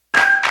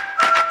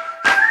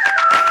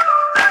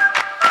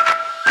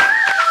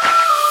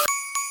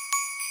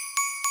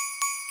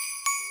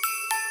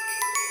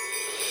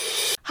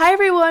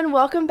everyone.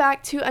 Welcome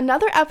back to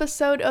another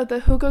episode of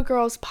the Hygge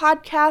Girls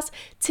podcast.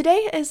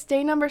 Today is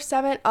day number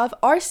 7 of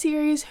our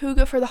series,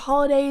 Hygge for the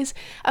Holidays.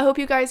 I hope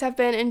you guys have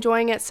been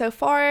enjoying it so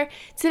far.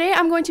 Today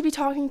I'm going to be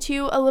talking to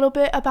you a little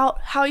bit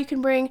about how you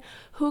can bring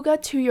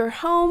Hygge to your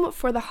home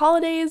for the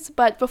holidays.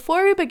 But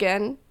before we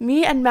begin,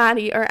 me and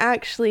Maddie are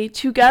actually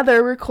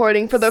together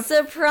recording for the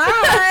surprise.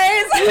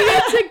 We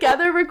are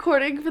together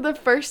recording for the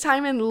first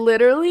time in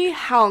literally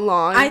how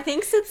long? I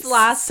think since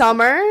last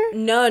summer.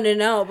 No.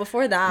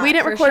 Before that, we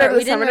didn't record over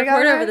the summer together. We didn't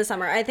record over the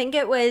summer. I think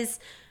it was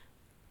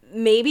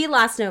maybe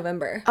last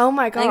November. Oh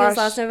my gosh. I think it was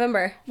last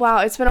November. Wow,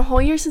 it's been a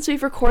whole year since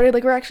we've recorded.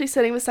 Like, we're actually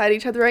sitting beside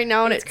each other right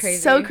now, and it's crazy.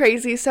 So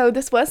crazy. So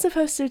this was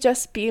supposed to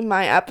just be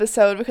my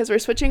episode because we're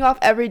switching off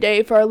every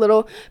day for our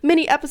little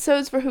mini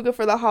episodes for Hygge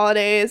for the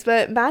Holidays.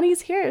 But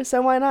Maddie's here,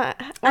 so why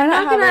not?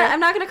 I'm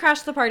not gonna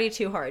crash the party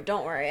too hard.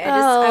 Don't worry.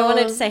 I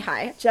wanted to say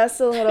hi. Just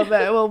a little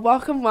bit. Well,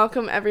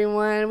 welcome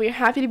everyone. We're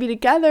happy to be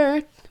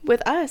together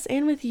with us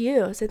and with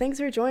you, so thanks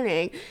for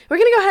joining. We're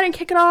gonna go ahead and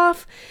kick it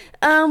off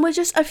with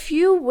just a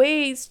few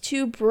ways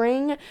to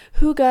bring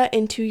Hygge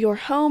into your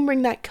home,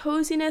 bring that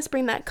coziness,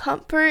 bring that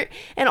comfort,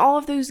 and all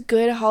of those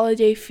good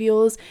holiday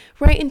feels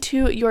right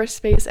into your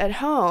space at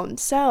home.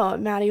 So,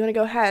 Maddie, you want to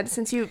go ahead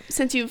since you've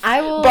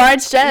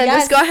barged in?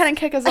 Yes. Just go ahead and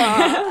kick us off.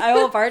 I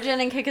will barge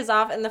in and kick us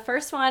off, and the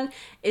first one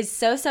is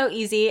so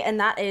easy, and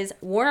that is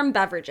warm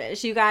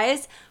beverages. You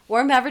guys,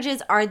 warm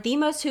beverages are the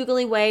most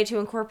Hygge way to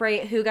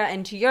incorporate Hygge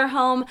into your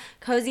home.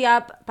 Cozy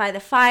up by the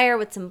fire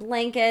with some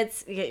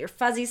blankets. You get your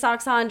fuzzy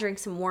socks on, drink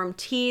some warm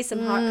tea,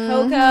 some hot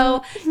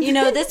cocoa. You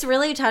know, this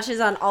really touches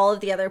on all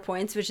of the other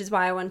points, which is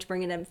why I wanted to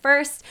bring it in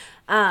first.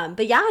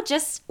 But yeah,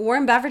 just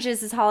warm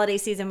beverages this holiday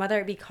season, whether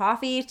it be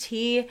coffee,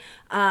 tea.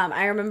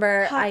 I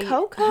remember hot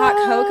cocoa.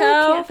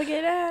 Can't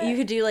forget it. You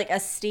could do like a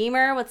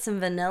steamer with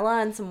some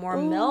vanilla and some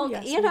warm milk.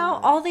 Yes, you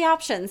know, all the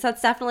options.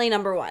 That's definitely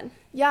number one.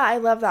 Yeah, I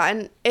love that.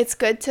 And it's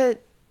good to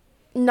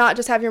not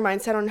just have your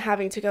mindset on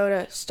having to go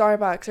to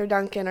Starbucks or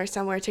Dunkin' or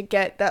somewhere to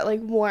get that like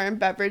warm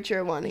beverage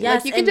you're wanting.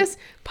 Yes, like you can just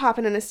pop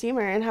it in a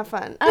steamer and have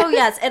fun. Oh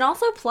yes, and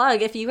also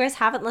plug, if you guys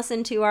haven't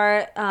listened to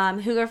our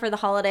Hygge for the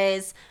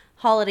Holidays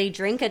Holiday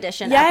Drink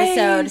Edition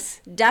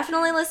episode,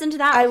 definitely listen to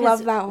that. I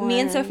love that one. Me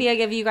and Sophia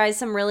give you guys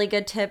some really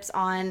good tips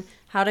on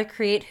how to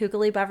create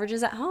Hygge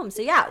beverages at home.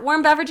 So yeah,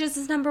 warm beverages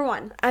is number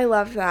one. I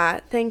love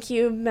that. Thank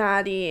you,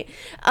 Maddie.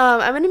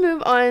 I'm going to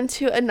move on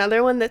to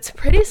another one that's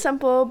pretty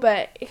simple,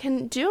 but it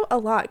can do a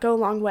lot, go a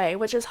long way,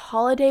 which is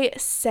holiday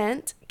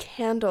scent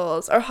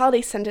candles or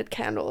holiday scented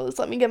candles.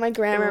 Let me get my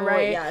grammar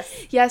right.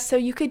 Yes. Yes, so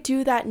you could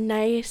do that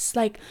nice,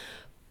 like,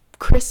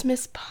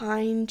 Christmas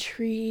pine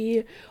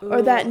tree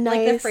or that nice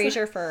like the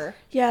Fraser fir.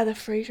 Yeah, the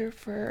Fraser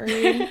fir.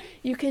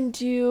 You can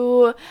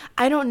do,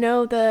 I don't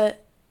know,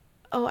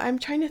 I'm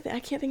trying to think. I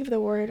can't think of the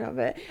word of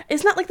it.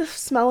 It's not like the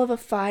smell of a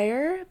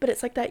fire, but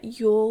it's like that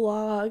Yule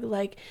log,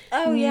 like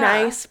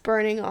nice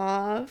burning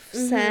off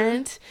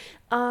scent.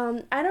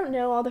 I don't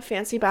know all the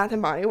fancy Bath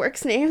and Body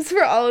Works names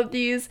for all of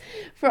these.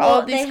 All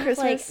of these Christmas,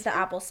 like the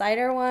apple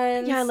cider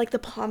ones. Yeah, like the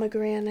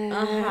pomegranate.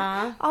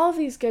 All of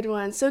these good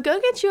ones. So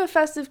go get you a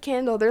festive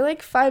candle. They're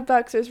like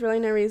 $5. There's really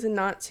no reason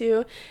not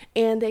to,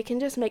 and they can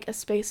just make a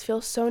space feel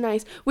so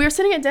nice. We were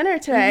sitting at dinner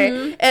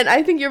today, and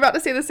I think you're about to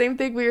say the same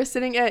thing. We were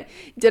sitting at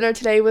dinner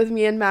today with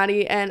me and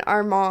Maddie and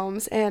our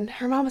moms, and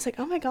her mom was like,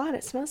 "Oh my God,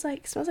 it smells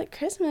like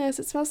Christmas.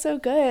 It smells so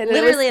good." And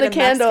literally it was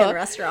at a Mexican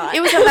restaurant.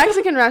 It was a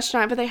Mexican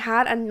restaurant, but they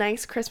had a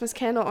nice Christmas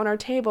candle on our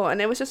table,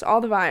 and it was just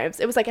all the vibes.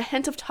 It was like a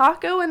hint of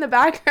taco in the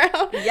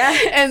background,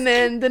 and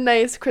then the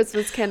nice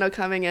Christmas candle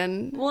coming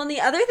in. Well, and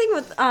the other thing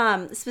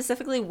with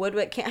specifically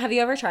woodwick have you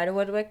ever tried a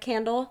woodwick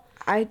candle?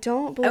 I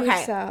don't believe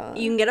so.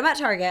 You can get them at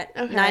Target,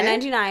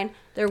 $9.99.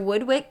 They're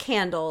woodwick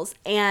candles,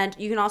 and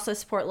you can also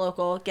support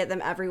local, get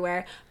them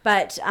everywhere.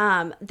 But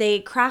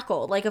they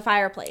crackle like a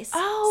fireplace.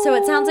 Oh. So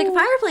it sounds like a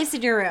fireplace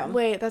in your room.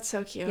 Wait, that's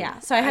so cute. Yeah,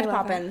 so I had to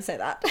pop in and say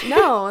that.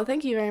 No,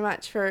 thank you very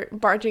much for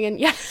barging in.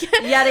 Yet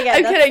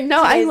again. I'm kidding.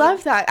 No, I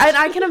love that. And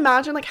I can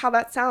imagine like how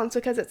that sounds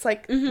because it's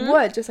like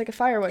wood, just like a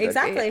firewood.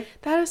 Exactly.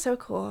 That is so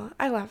cool.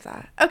 I love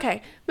that.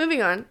 Okay,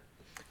 moving on.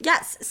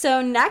 Yes,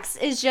 so next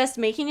is just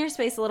making your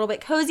space a little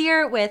bit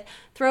cozier with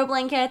throw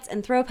blankets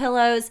and throw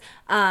pillows,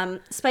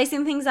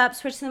 spicing things up,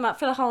 switching them up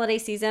for the holiday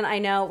season. I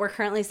know we're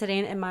currently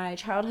sitting in my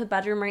childhood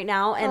bedroom right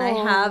now, and I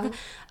have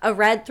a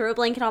red throw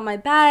blanket on my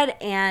bed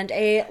and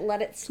a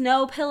Let It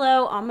Snow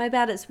pillow on my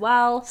bed as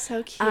well.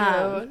 So cute.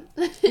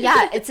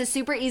 Yeah, it's a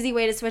super easy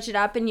way to switch it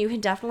up, and you can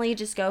definitely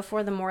just go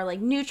for the more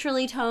like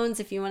neutrally tones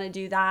if you want to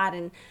do that,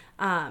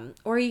 and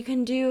or you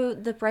can do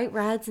the bright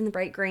reds and the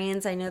bright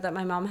greens. I know that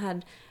my mom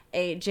had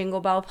a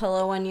Jingle Bell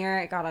pillow one year.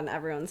 It got on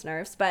everyone's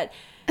nerves, but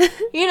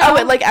you know.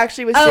 It like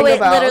actually was Jingle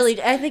Bells.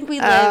 Literally, I think we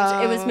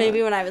lived, it was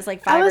maybe when I was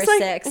like 5 or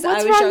 6.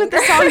 What's wrong with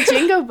the song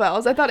Jingle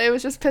Bells? I thought it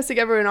was just pissing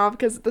everyone off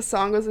because the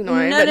song was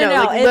annoying. No, like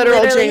it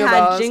literal literally Jingle had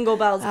Bells. Jingle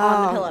Bells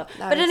on the pillow.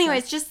 But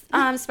anyways, just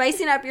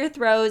spicing up your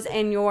throws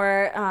and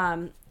your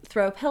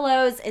throw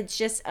pillows. It's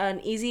just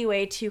an easy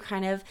way to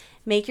kind of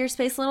make your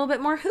space a little bit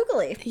more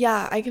hoogly.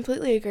 Yeah, I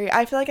completely agree.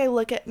 I feel like I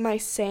look at my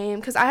same,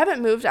 because I haven't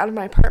moved out of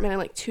my apartment in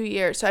like 2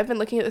 years, so I've been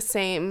looking at the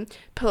same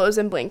pillows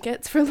and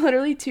blankets for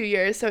literally 2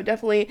 years, so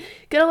definitely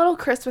get a little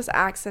Christmas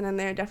accent in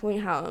there, definitely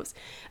helps.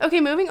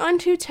 Okay, moving on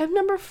to tip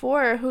number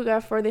 4,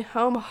 Hygge, for the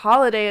home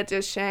holiday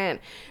edition.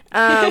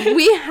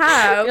 We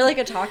have... You're like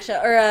a talk show,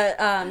 or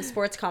a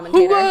sports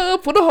commentator.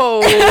 Hygge for the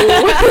home.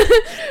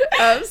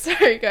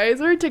 Sorry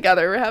guys, we're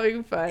together, we're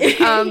having fun.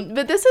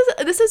 But this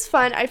is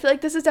fun. I feel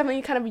like this is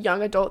definitely kind of a young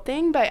adult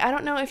thing, but I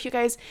don't know if you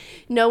guys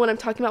know what I'm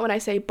talking about when I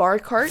say bar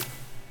cart.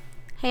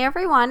 Hey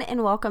everyone,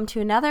 and welcome to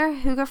another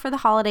Hygge for the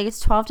Holidays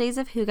 12 Days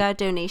of Hygge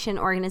donation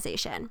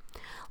organization.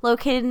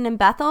 Located in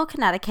Bethel,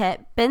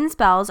 Connecticut, Ben's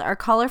bells are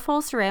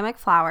colorful ceramic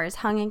flowers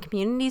hung in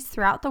communities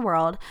throughout the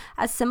world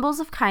as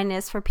symbols of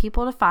kindness for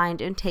people to find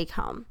and take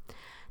home.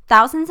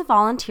 Thousands of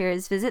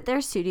volunteers visit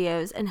their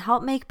studios and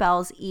help make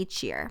bells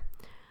each year.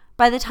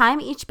 By the time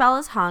each bell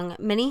is hung,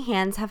 many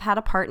hands have had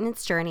a part in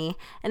its journey,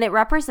 and it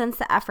represents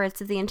the efforts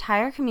of the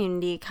entire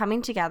community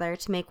coming together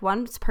to make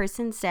one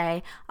person's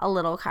day a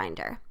little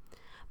kinder.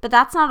 But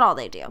that's not all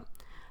they do.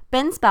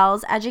 Ben's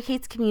Bells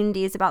educates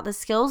communities about the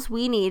skills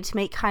we need to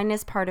make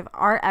kindness part of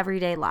our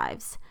everyday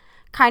lives.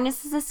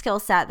 Kindness is a skill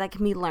set that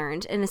can be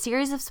learned, and a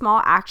series of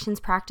small actions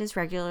practiced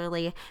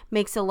regularly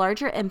makes a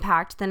larger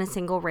impact than a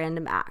single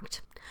random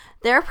act.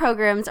 Their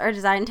programs are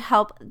designed to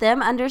help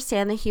them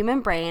understand the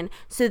human brain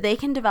so they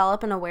can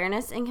develop an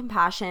awareness and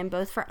compassion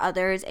both for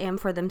others and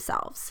for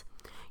themselves.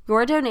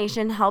 Your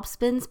donation helps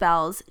Ben's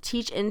Bells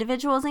teach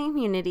individuals and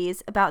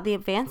communities about the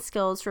advanced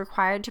skills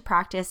required to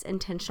practice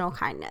intentional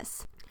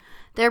kindness.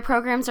 Their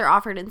programs are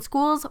offered in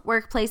schools,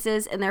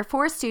 workplaces, and there are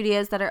 4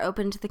 studios that are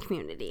open to the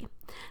community.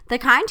 The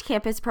Kind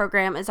Campus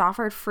program is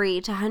offered free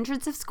to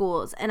hundreds of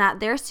schools, and at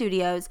their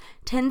studios,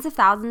 tens of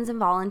thousands of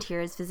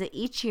volunteers visit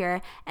each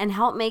year and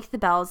help make the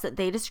bells that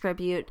they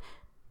distribute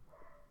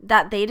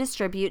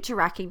to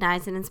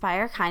recognize and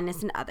inspire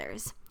kindness in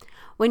others.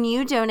 When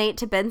you donate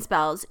to Ben's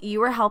Bells,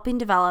 you are helping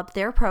develop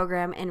their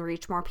program and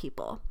reach more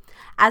people.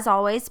 As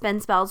always,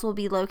 Ben's Bells will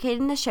be located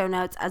in the show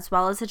notes as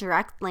well as a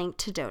direct link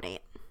to donate.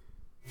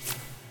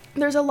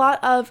 There's a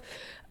lot of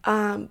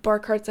bar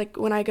carts, like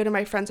when I go to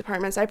my friends'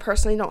 apartments. I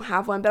personally don't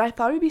have one, but I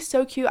thought it would be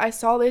so cute. I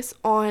saw this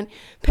on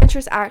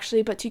Pinterest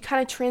actually, but to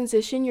kind of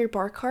transition your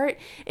bar cart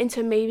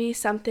into maybe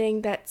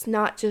something that's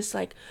not just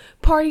like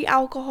party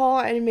alcohol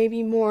and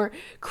maybe more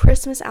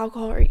Christmas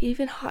alcohol or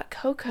even hot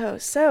cocoa.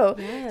 So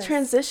yes.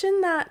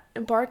 Transition that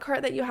bar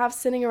cart that you have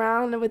sitting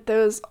around with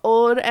those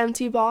old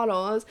empty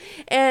bottles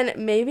and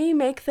maybe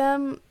make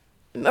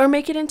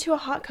it into a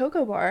hot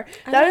cocoa bar.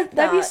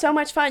 That'd be so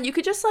much fun. You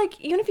could just like,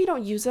 even if you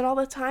don't use it all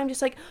the time,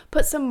 just like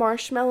put some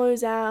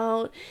marshmallows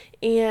out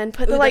and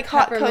put the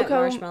hot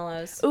cocoa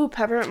marshmallows. Ooh,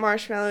 peppermint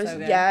marshmallows. So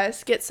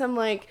yes. Get some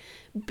like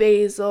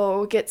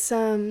basil, get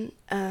some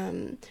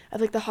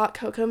of like the hot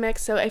cocoa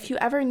mix. So if you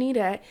ever need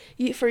it,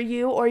 for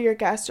you or your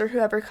guest or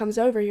whoever comes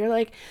over, you're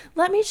like,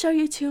 let me show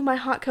you to my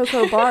hot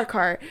cocoa bar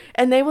cart,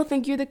 and they will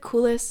think you're the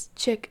coolest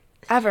chick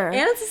ever.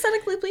 And it's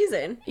aesthetically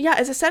pleasing. Yeah,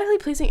 it's aesthetically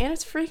pleasing and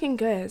it's freaking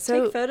good.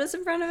 So take photos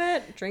in front of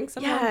it, drink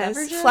some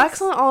beverages.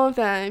 Flex on all of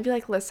them and be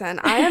like, listen,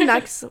 I am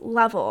next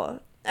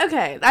level.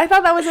 Okay, I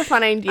thought that was a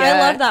fun idea. I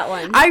love that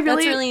one. That's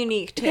really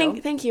unique too.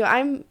 Thank you.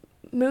 I'm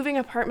moving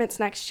apartments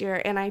next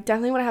year and I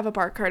definitely want to have a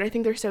bar cart. I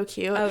think they're so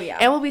cute. Oh yeah.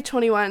 And we'll be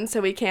 21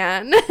 so we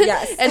can.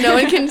 Yes. And no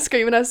one can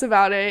scream at us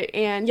about it.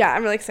 And yeah,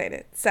 I'm really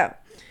excited. So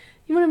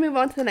you want to move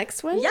on to the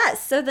next one?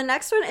 Yes. So the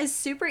next one is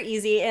super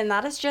easy, and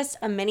that is just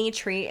a mini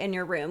tree in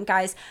your room.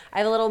 Guys, I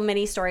have a little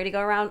mini story to go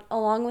around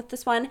along with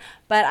this one,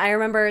 but I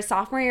remember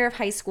sophomore year of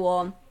high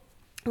school,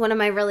 one of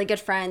my really good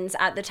friends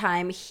at the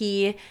time,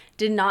 he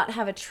did not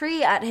have a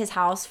tree at his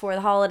house for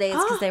the holidays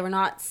because they were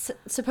not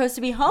supposed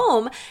to be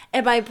home.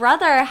 And my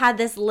brother had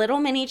this little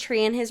mini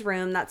tree in his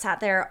room that sat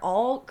there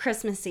all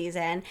Christmas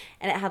season,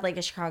 and it had like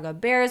a Chicago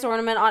Bears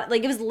ornament on it.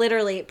 Like it was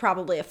literally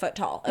probably a foot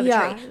tall of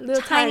a tree.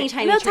 Little tiny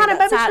tree.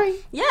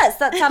 Yes,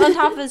 that sat on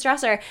top of his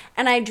dresser.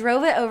 And I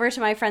drove it over to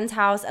my friend's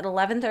house at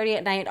 11:30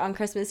 at night on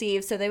Christmas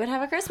Eve so they would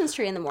have a Christmas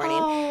tree in the morning.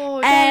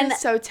 Oh, that is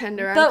so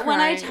tender. But when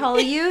I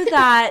tell you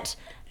that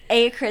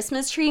a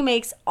Christmas tree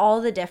makes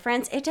all the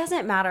difference. It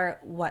doesn't matter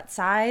what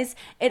size.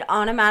 It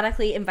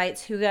automatically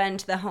invites Hygge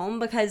into the home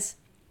because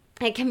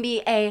it can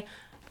be a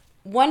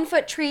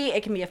 1-foot tree.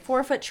 It can be a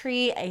 4-foot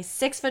tree, a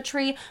 6-foot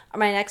tree.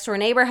 My next door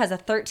neighbor has a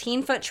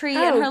 13-foot tree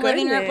in her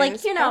living room. Like,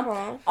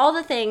 all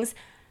the things.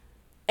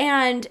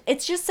 And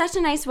it's just such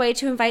a nice way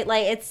to invite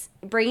light. It's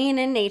bringing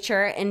in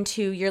nature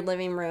into your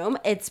living room.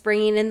 It's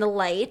bringing in the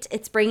light.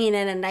 It's bringing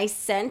in a nice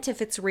scent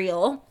if it's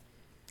real.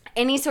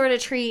 Any sort of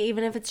tree,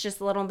 even if it's just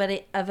a little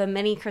bit of a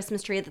mini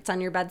Christmas tree that's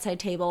on your bedside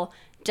table,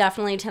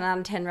 definitely 10 out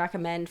of 10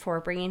 recommend for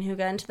bringing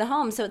Hygge into the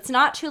home. So it's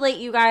not too late,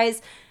 you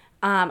guys.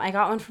 I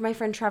got one for my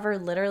friend Trevor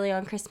literally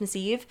on Christmas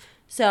Eve.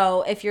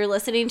 So if you're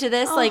listening to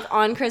this,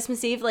 on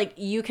Christmas Eve,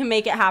 you can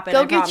make it happen.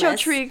 Go get your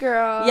tree,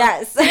 girl.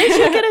 Yes. You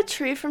should get a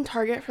tree from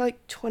Target for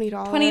 $20.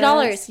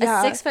 $20.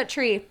 Yeah. A 6-foot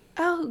tree.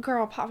 Oh,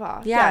 girl, pop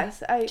off. Yeah.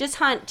 Yes. Just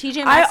hunt.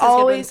 TJ Maxx I has good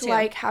always ones, too.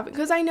 like having,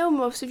 because I know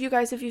most of you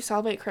guys, if you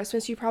celebrate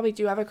Christmas, you probably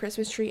do have a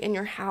Christmas tree in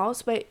your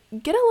house, but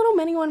get a little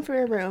mini one for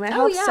your room. It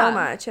helps so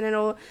much, and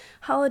it'll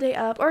holiday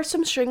up, or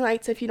some string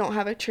lights if you don't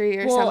have a tree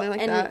or something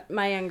like that.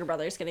 My younger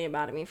brother's getting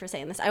mad at me for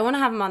saying this. I want to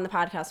have him on the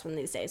podcast one of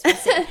these days. We'll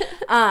see.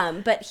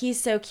 But he's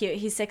so cute.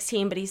 He's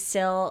 16, but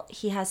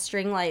he has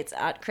string lights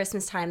at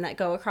Christmas time that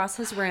go across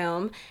his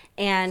room,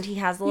 and he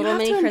has a little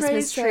mini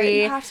Christmas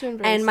tree. You have to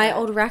embrace and my it.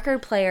 old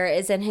record player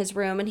is in his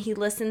room, and he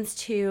listens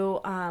to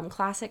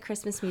classic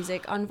Christmas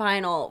music on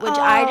vinyl, which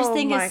I just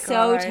think is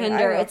so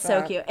tender. It's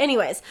so cute.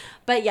 Anyways,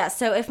 but yeah,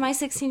 so if my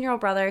 16-year-old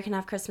brother can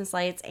have Christmas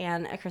lights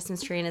and a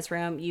Christmas tree in his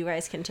room, you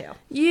guys can too.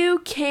 You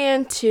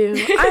can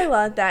too. I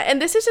love that.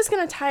 And this is just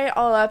going to tie it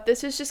all up.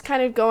 This is just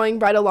kind of going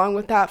right along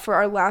with that for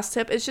our last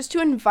tip. It's just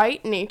to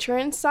invite nature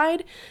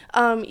inside,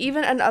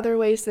 even in other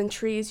ways than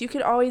trees. You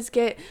could always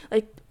get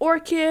like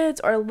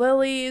orchids or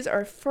lilies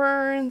or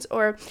ferns,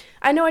 or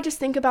I know I just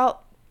think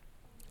about,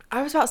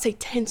 I was about to say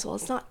tinsel.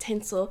 It's not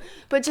tinsel,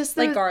 but just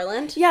like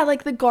garland. Yeah,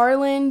 like the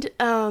garland,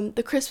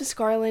 the Christmas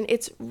garland.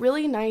 It's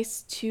really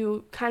nice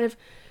to kind of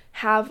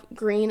have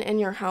green in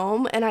your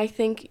home, and I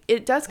think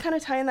it does kind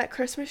of tie in that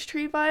Christmas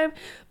tree vibe.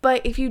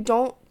 But if you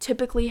don't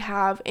typically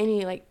have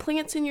any like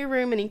plants in your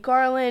room, any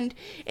garland,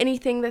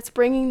 anything that's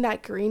bringing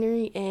that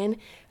greenery in,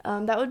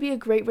 that would be a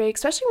great way,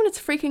 especially when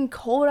it's freaking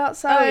cold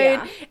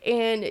outside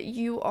and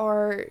you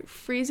are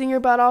freezing your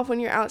butt off when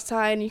you're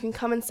outside, and you can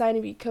come inside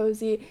and be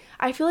cozy.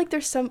 I feel like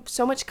there's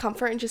so much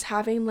comfort in just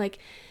having like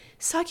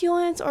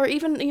succulents, or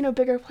even, you know,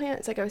 bigger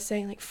plants, like I was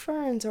saying, like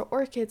ferns or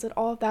orchids, and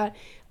all of that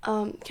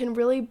can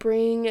really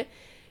bring,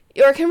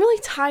 or can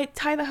really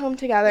tie the home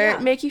together,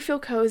 make you feel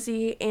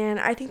cozy, and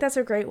I think that's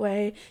a great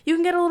way. You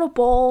can get a little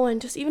bowl and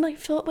just even like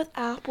fill it with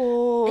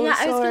apples. Yeah,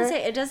 I was gonna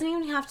say, it doesn't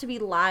even have to be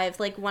live.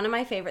 Like, one of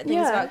my favorite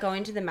things about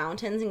going to the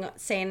mountains and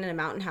staying in a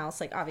mountain house,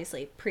 like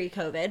obviously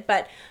pre-COVID,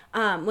 but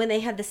when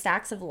they had the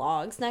stacks of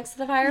logs next to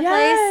the fireplace.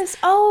 Yes.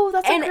 Oh,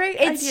 that's a great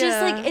idea. It's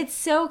just like, it's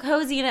so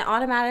cozy, and it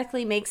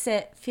automatically makes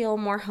it feel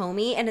more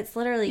homey, and it's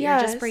literally,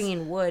 you're just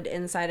bringing wood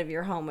inside of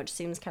your home, which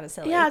seems kind of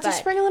silly. Yeah,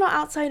 just bring a little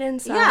outside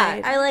inside.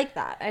 Yeah, I like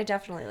that. I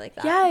definitely like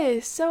that.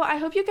 Yes. So I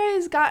hope you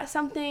guys got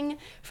something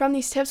from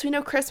these tips. We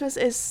know Christmas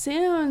is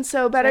soon,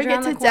 so better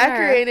get to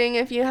decorating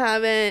if you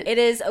haven't. It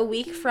is a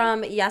week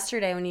from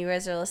yesterday when you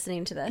guys are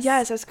listening to this.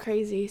 Yes, that's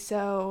crazy.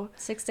 So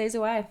 6 days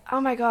away. Oh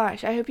my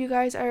gosh. I hope you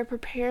guys are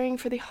preparing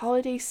for the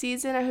holiday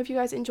season. I hope you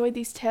guys enjoyed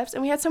these tips,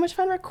 and we had so much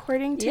fun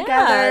recording together.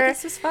 Yeah,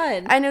 this was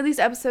fun. I know these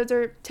episodes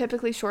are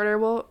typically shorter.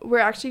 We're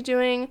actually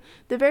doing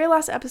the very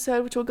last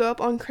episode, which will go up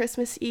on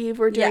Christmas Eve.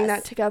 We're doing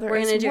that together.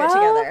 We're going to do it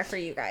together for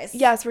you guys.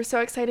 Yes, we're so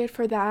excited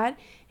for that.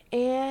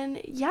 And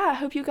yeah, I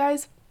hope you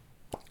guys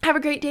have a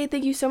great day.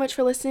 Thank you so much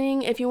for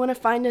listening. If you want to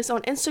find us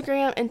on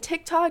Instagram and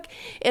TikTok,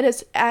 it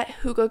is at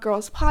Hygge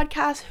Girls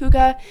Podcast.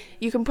 Hygge,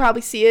 you can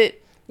probably see it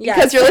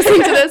because you're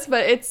listening to this,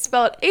 but it's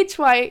spelled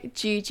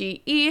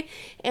Hygge,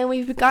 and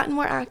we've gotten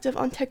more active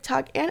on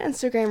TikTok and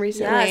Instagram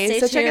recently. Yeah,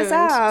 so check us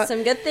out.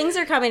 Some good things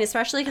are coming,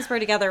 especially because we're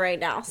together right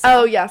now. So.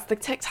 Oh yes, the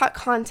TikTok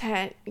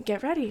content.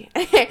 Get ready.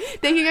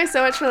 Thank you guys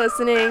so much for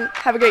listening.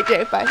 Have a great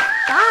day. Bye.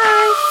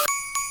 Bye.